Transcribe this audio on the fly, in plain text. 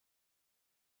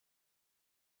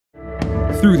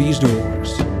Through These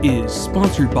Doors is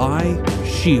sponsored by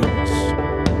Shields.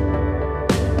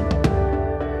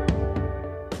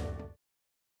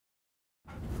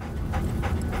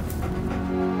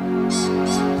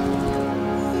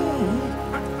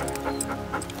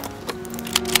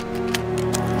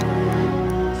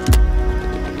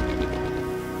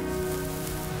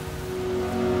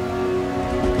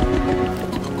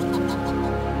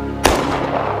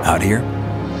 Out here,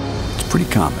 it's pretty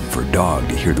common for a dog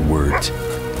to hear the words,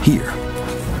 "Here,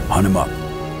 hunt him up,"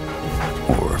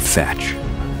 or "fetch."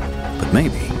 But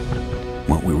maybe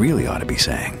what we really ought to be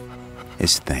saying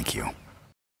is thank you.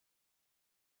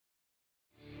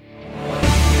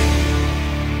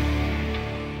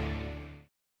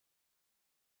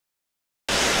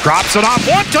 Drops it off,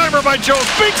 one-timer by Jones,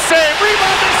 big save,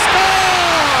 rebound and score!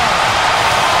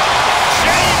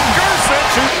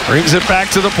 Brings it back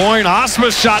to the point.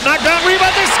 Osmus shot, knocked down,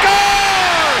 rebound, they score!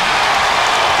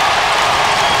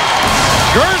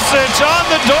 Gersic on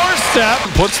the doorstep.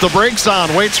 Puts the brakes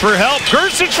on, waits for help.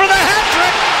 Gersic for the hat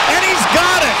trick, and he's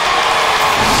got it!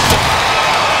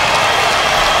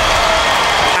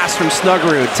 Pass from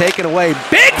Snuggerud, taken away.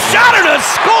 Big shot and a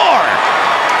score!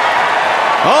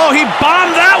 Oh, he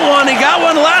bombed that one. He got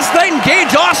one last night, and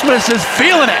Gage Osmus is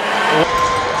feeling it.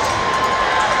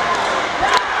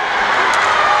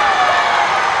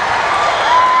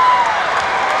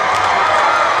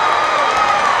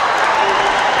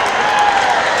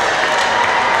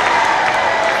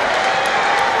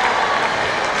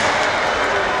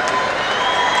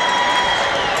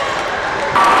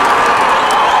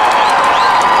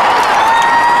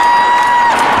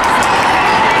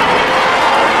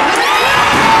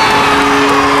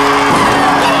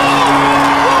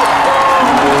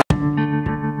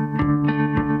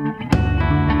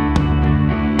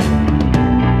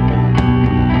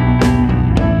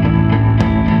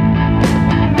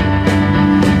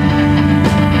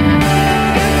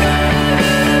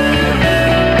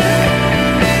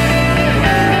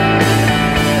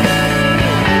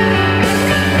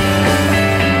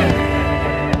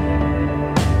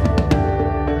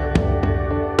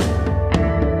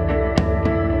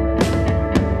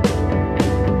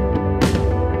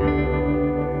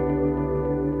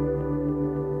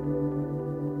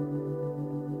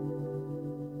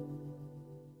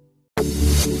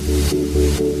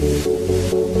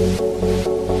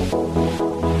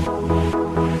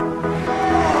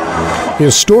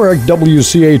 Historic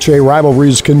WCHA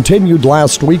rivalries continued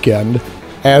last weekend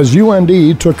as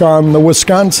UND took on the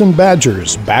Wisconsin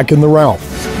Badgers back in the Ralph.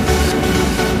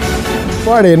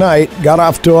 Friday night got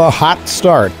off to a hot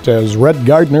start as Rhett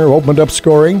Gardner opened up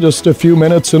scoring just a few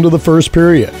minutes into the first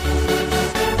period.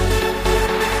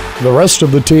 The rest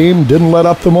of the team didn't let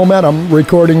up the momentum,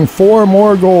 recording 4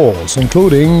 more goals,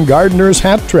 including Gardner's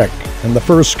hat trick and the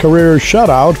first career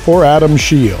shutout for Adam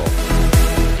Shield.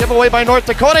 Giveaway by North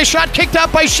Dakota, shot kicked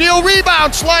out by Shield,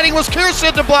 rebound, sliding was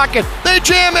Kirsten to block it. They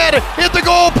jam at it, hit the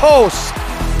goal post.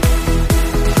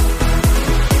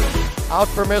 Out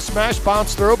for mismatch,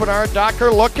 bounce through, Bernard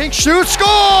Docker looking, shoots, scores!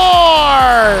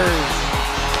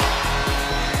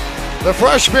 The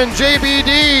freshman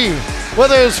JBD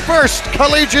with his first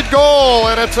collegiate goal,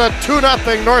 and it's a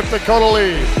 2-0 North Dakota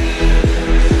lead.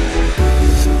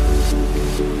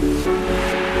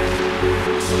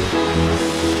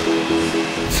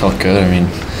 Felt good. I mean,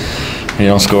 you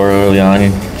don't score early on,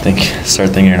 you start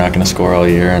thinking you're not going to score all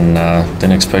year, and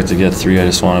didn't expect to get 3. I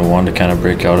just wanted 1 to kind of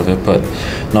break out of it. But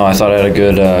no, I thought I had a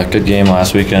good game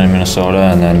last weekend in Minnesota,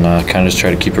 and then kind of just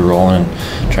try to keep it rolling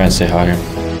and try and stay higher.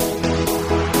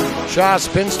 Shaw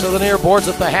spins to the near boards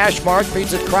at the hash mark,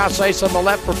 feeds it cross ice on the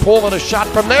left for Pullman. A shot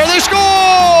from there, they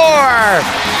score!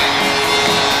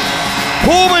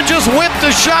 Pullman just whipped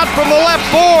a shot from the left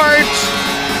boards.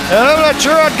 And I'm not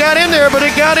sure how it got in there, but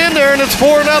it got in there, and it's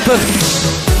 4-0.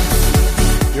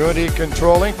 UND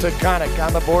controlling. Taconic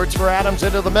on the boards for Adams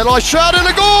into the middle. A shot and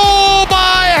a goal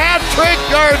by hat-trick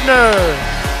Gardner.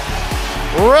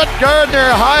 Rhett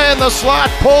Gardner high in the slot,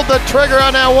 pulled the trigger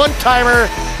on that one-timer.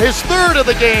 His 3rd of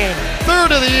the game,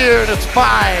 3rd of the year, and it's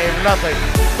 5-0.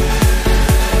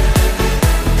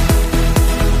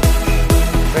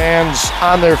 Fans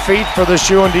on their feet for this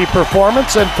UND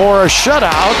performance and for a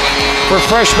shutout for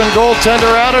freshman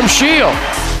goaltender Adam Shield.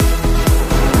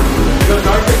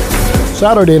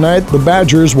 Saturday night, the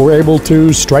Badgers were able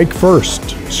to strike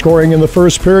first, scoring in the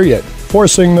first period,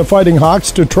 forcing the Fighting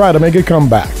Hawks to try to make a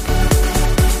comeback.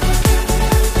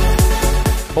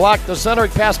 Blocked the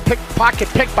centering pass, pocket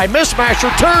picked by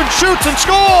Mismasher, turns, shoots, and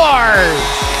scores!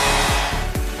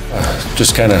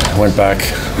 Just kind of went back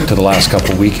to the last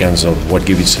couple weekends of what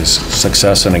gives you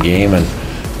success in a game, and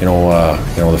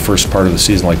the first part of the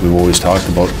season, like we've always talked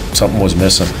about, something was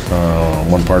missing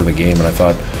one part of the game, and I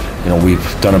thought,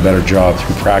 we've done a better job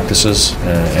through practices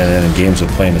and then in games of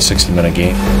playing a 60-minute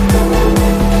game.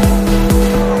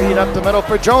 Feed up the middle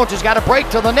for Jones. He's got a break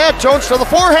to the net. Jones to the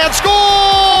forehand,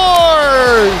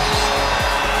 scores!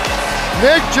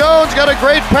 Nick Jones got a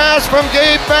great pass from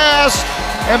Gabe Bass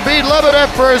and beat Lebedev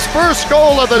for his first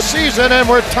goal of the season, and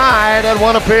we're tied at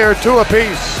 2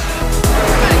 apiece.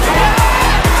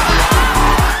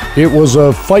 It was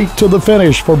a fight to the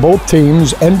finish for both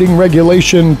teams, ending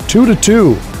regulation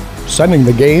 2-2, sending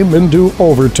the game into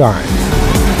overtime.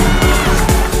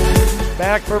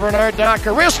 Back for Bernard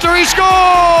Docker. Wrister, he scores!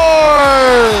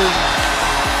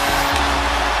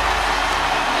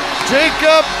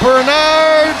 Jacob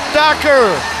Bernard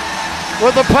Docker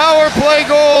with a power play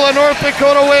goal, and North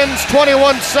Dakota wins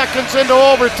 21 seconds into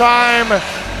overtime.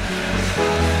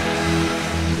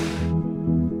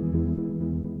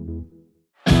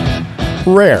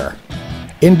 Rare.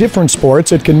 In different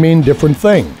sports, it can mean different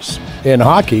things. In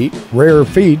hockey, rare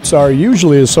feats are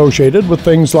usually associated with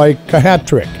things like a hat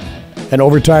trick, an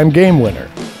overtime game winner,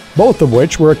 both of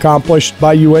which were accomplished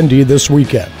by UND this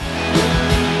weekend.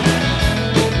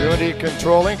 UND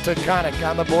controlling. Taconic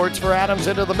on the boards for Adams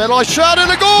into the middle. A shot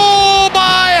and a goal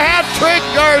by hat trick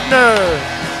Gardner.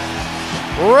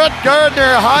 Rhett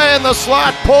Gardner high in the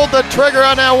slot, pulled the trigger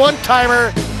on that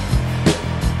one-timer.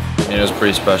 It was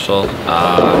pretty special.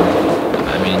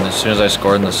 As soon as I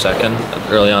scored in the second,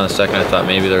 early on in the second, I thought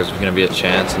maybe there was going to be a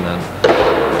chance, and then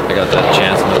I got that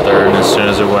chance in the third, and as soon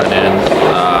as it went in,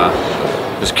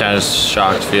 it was kind of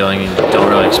shocked feeling. You don't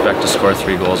really expect to score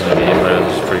 3 goals in a game, but it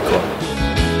was pretty cool.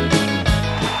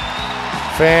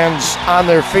 Fans on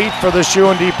their feet for this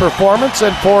UND performance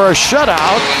and for a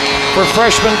shutout for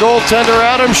freshman goaltender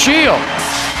Adam Shield.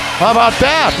 How about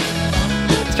that?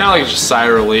 It's kind of like just a sigh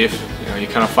of relief. You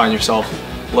kind of find yourself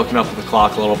looking up at the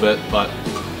clock a little bit, but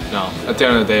at the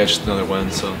end of the day, it's just another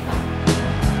win. So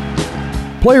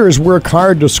Players work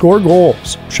hard to score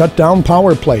goals, shut down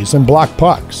power plays, and block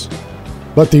pucks.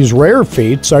 But these rare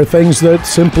feats are things that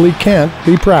simply can't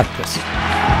be practiced.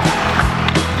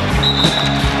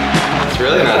 It's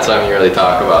really not something you really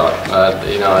talk about.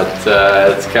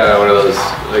 It's kind of one of those,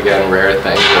 again, rare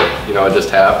things that, it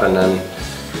just happened, and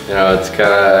it's kind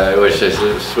of, I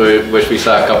wish we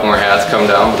saw a couple more hats come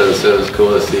down, but it was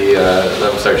cool to see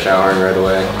them start showering right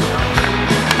away.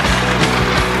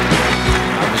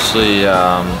 Obviously,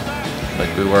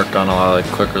 we work on a lot of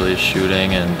quick release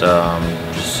shooting and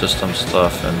just system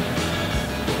stuff, and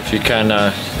if you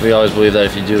we always believe that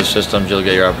if you do the systems, you'll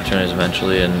get your opportunities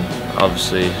eventually, and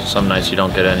obviously some nights you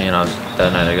don't get any, and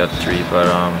that night I got 3, but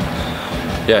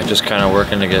yeah, just kind of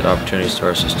working to get opportunities to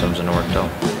our systems, and it worked out.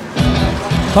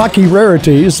 Hockey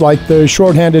rarities like the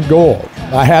shorthanded goal,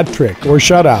 a hat trick, or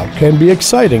shutout can be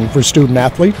exciting for student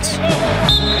athletes.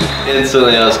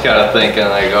 Instantly I was kind of thinking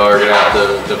we're going to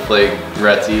have to play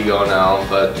Rhett's ego now,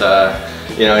 but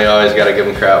you always got to give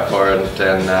him crap for it,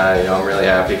 and I'm really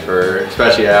happy for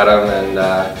especially Adam, and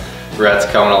Rhett's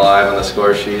coming alive on the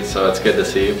score sheet, so it's good to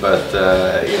see, but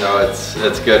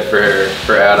it's good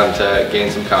for Adam to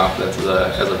gain some confidence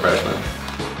as a freshman.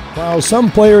 While some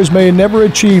players may never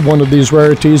achieve one of these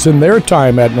rarities in their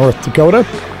time at North Dakota,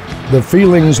 the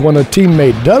feelings when a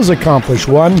teammate does accomplish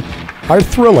one are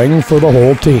thrilling for the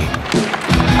whole team.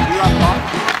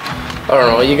 I don't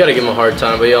know, you got to give them a hard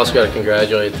time, but you also got to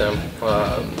congratulate them.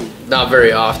 Not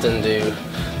very often do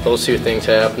those two things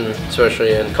happen,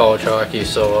 especially in college hockey,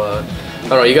 so I don't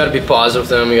know, you got to be positive with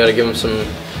them, you got to give them some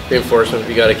reinforcement,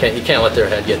 you can't let their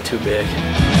head get too big.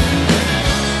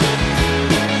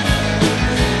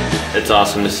 It's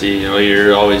awesome to see.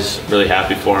 You're always really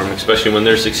happy for them, especially when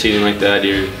they're succeeding like that.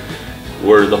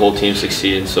 We're the whole team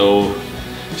succeeding. So,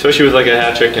 especially with a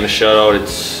hat trick and a shutout,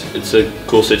 it's a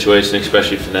cool situation,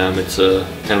 especially for them. It's a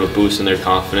kind of a boost in their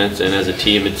confidence, and as a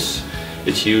team, it's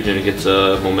huge, and it gets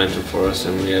momentum for us,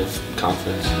 and we have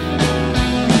confidence.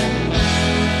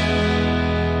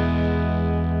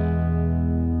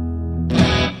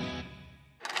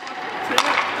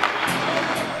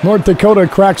 North Dakota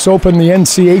cracks open the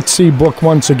NCHC book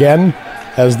once again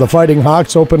as the Fighting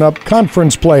Hawks open up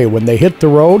conference play when they hit the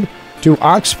road to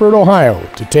Oxford, Ohio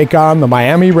to take on the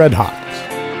Miami Redhawks.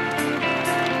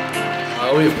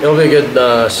 It'll be a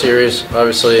good series,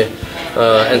 obviously,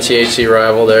 NCHC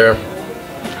rival there,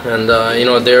 and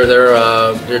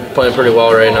they're playing pretty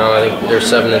well right now. I think they're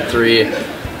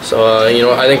 7-3, so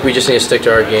I think we just need to stick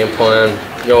to our game plan,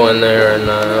 go in there, and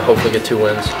hopefully get 2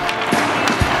 wins.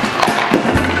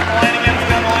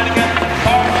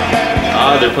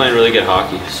 They're playing really good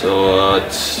hockey, so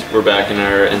we're back in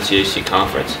our NCHC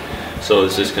conference. So So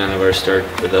this is kind of our start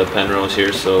for the Penrose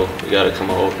here, so we got to come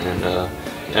out and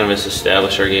kind of just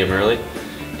establish our game early.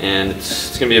 And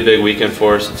it's going to be a big weekend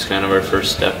for us. It's kind of our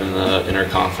first step in our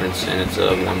conference, and it's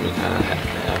one we kind of have to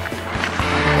have.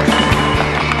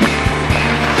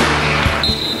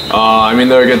 I mean,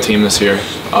 they're a good team this year.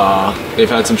 They've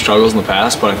had some struggles in the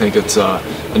past, but I think it's a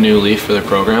new leaf for their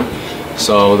program.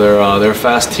 So they're a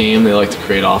fast team. They like to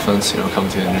create offense, come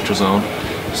to the neutral zone.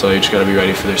 So you just got to be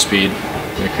ready for their speed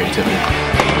and their creativity.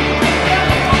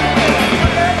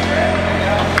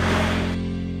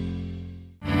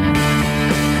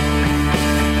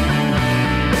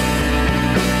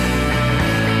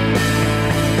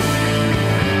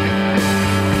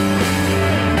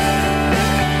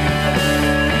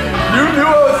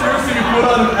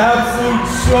 Absolute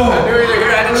show. I knew you were here.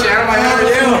 I had to channel my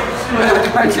interview.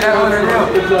 I channel interview.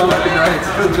 Good job.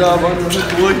 Good job.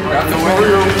 Grab the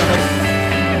win.